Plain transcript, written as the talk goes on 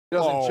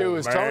doesn't chew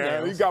his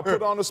toenails. He got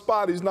put on the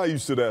spot. He's not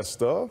used to that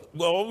stuff.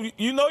 Well,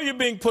 you know you're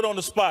being put on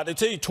the spot. They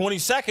tell you 20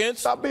 seconds.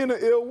 Stop being an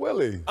ill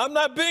Willie. I'm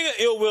not being an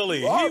ill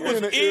Willie. He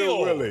was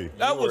ill.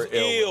 That was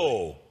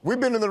ill. We've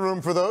been in the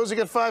room for those. You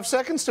get 5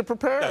 seconds to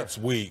prepare. That's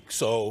weak.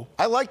 So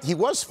he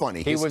was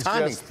funny. He was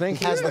timing. just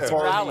thinking. He has the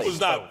It was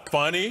not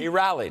funny. He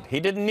rallied. He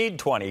didn't need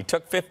 20. He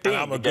took 15.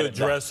 I'm a good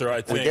dresser,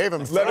 I think. We gave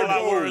him Let it All I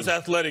go. wear is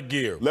athletic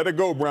gear. Let it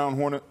go, Brown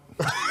Hornet.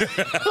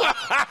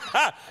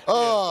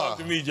 Talk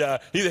to me, John.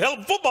 He's a hell of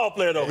a football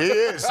player, though. He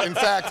is. In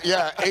fact,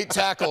 8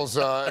 tackles,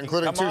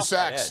 including 2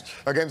 sacks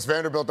against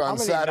Vanderbilt on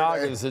Saturday. How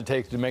many noggins does it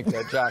take to make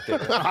that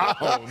jacket?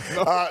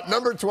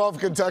 Number 12,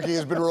 Kentucky,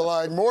 has been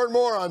relying more and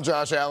more on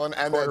Josh Allen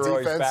and that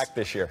defense, back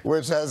this year,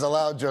 which has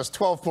allowed just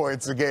 12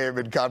 points a game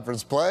in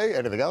conference play.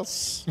 Anything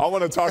else? I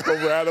want to talk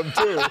over Adam,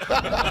 too.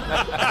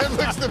 And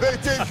looks to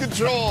maintain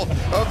control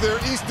of their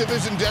East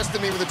Division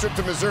destiny with a trip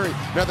to Missouri.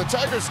 Now, the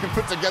Tigers can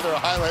put together a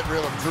highlight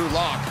reel of Drew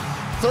Lock.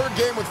 Third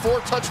game with 4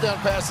 touchdown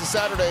passes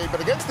Saturday,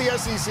 but against the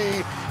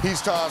SEC,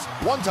 he's tossed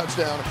 1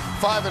 touchdown,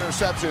 5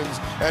 interceptions,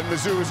 and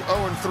Mizzou is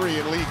 0-3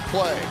 in league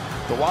play.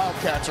 The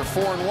Wildcats are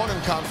 4-1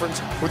 in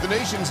conference with the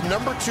nation's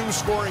number 2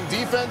 scoring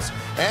defense,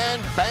 and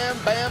bam,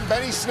 bam,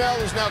 Benny Snell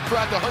has now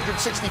cracked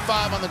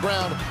 165 on the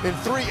ground in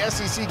 3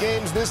 SEC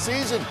games this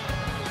season.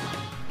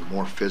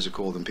 More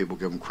physical than people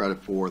give them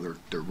credit for.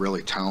 They're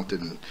really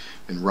talented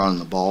in running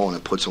the ball, and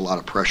it puts a lot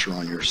of pressure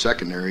on your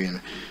secondary. And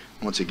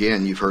once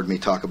again, you've heard me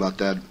talk about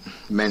that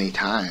many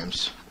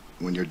times.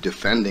 When you're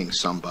defending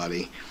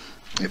somebody,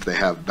 if they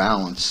have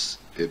balance,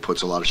 it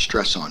puts a lot of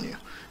stress on you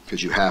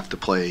because you have to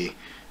play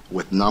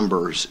with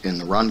numbers in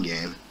the run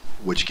game,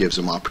 which gives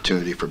them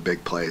opportunity for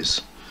big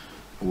plays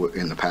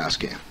in the pass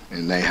game.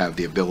 And they have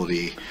the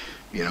ability,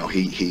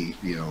 he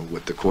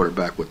with the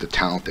quarterback, with the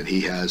talent that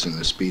he has and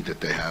the speed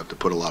that they have, to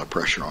put a lot of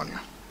pressure on you.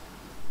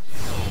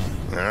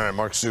 All right,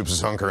 Mark Stoops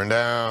is hunkering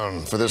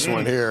down for this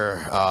one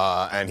here.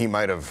 And he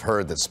might have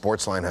heard that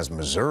Sportsline has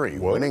Missouri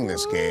winning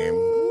this game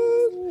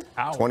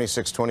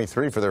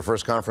 26-23 for their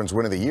first conference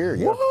win of the year.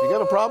 You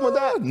got a problem with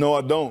that? No,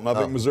 I don't. I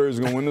think Missouri's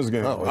going to win this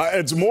game.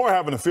 It's more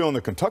having a feeling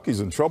that Kentucky's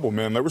in trouble,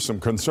 man. There were some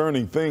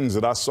concerning things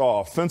that I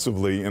saw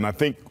offensively, and I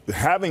think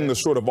having the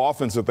sort of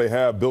offense that they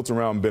have built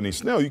around Benny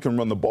Snell, you can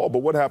run the ball, but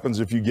what happens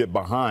if you get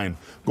behind?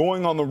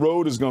 Going on the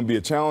road is going to be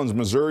a challenge.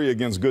 Missouri,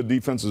 against good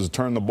defenses,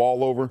 turn the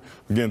ball over.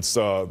 Against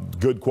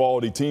good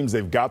quality teams,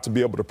 they've got to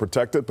be able to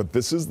protect it, but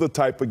this is the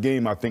type of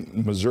game I think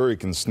Missouri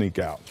can sneak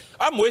out.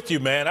 I'm with you,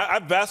 man. I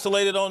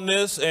vacillated on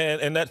this,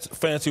 and that's a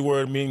fancy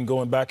word, meaning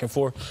going back and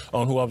forth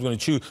on who I was going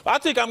to choose. I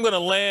think I'm going to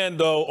land,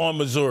 though, on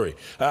Missouri.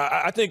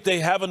 I think they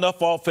have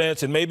enough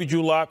offense, and maybe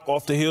Drew Lock,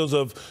 off the heels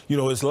of,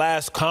 his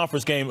last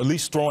conference game, at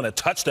least throwing a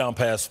touchdown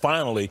pass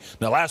finally.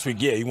 Now, last week,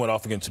 he went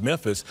off against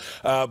Memphis.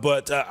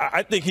 But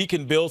I think he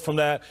can build from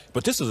that.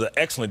 But this is an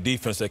excellent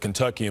defense that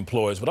Kentucky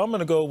employs. But I'm going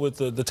to go with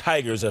the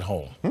Tigers at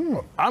home.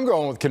 I'm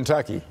going with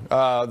Kentucky.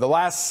 The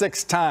last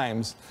 6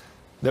 times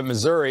that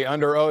Missouri,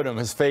 under Odom,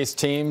 has faced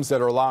teams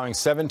that are allowing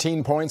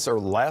 17 points or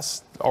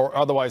less, or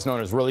otherwise known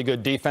as really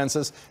good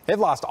defenses, they've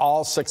lost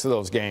all 6 of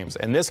those games.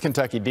 And this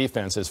Kentucky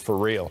defense is for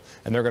real,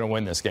 and they're going to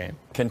win this game.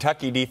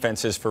 Kentucky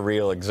defense is for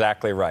real,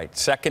 exactly right.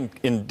 Second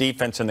in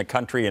defense in the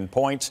country in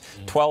points,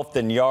 12th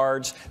in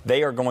yards.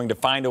 They are going to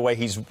find a way.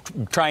 He's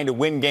trying to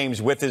win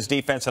games with his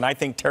defense, and I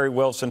think Terry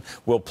Wilson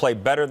will play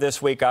better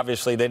this week.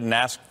 Obviously, they didn't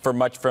ask for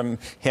much from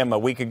him a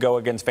week ago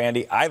against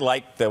Vandy. I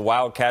like the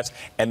Wildcats,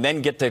 and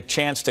then get the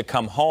chance to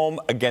come home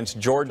against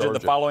Georgia the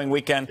following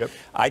weekend.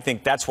 I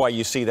think that's why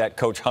you see that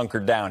coach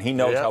hunkered down. He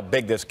knows how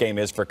big this game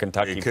is for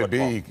Kentucky football.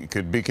 It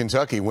could be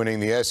Kentucky winning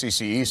the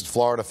SEC East.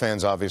 Florida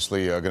fans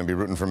obviously are going to be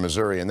rooting for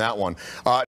Missouri in that one.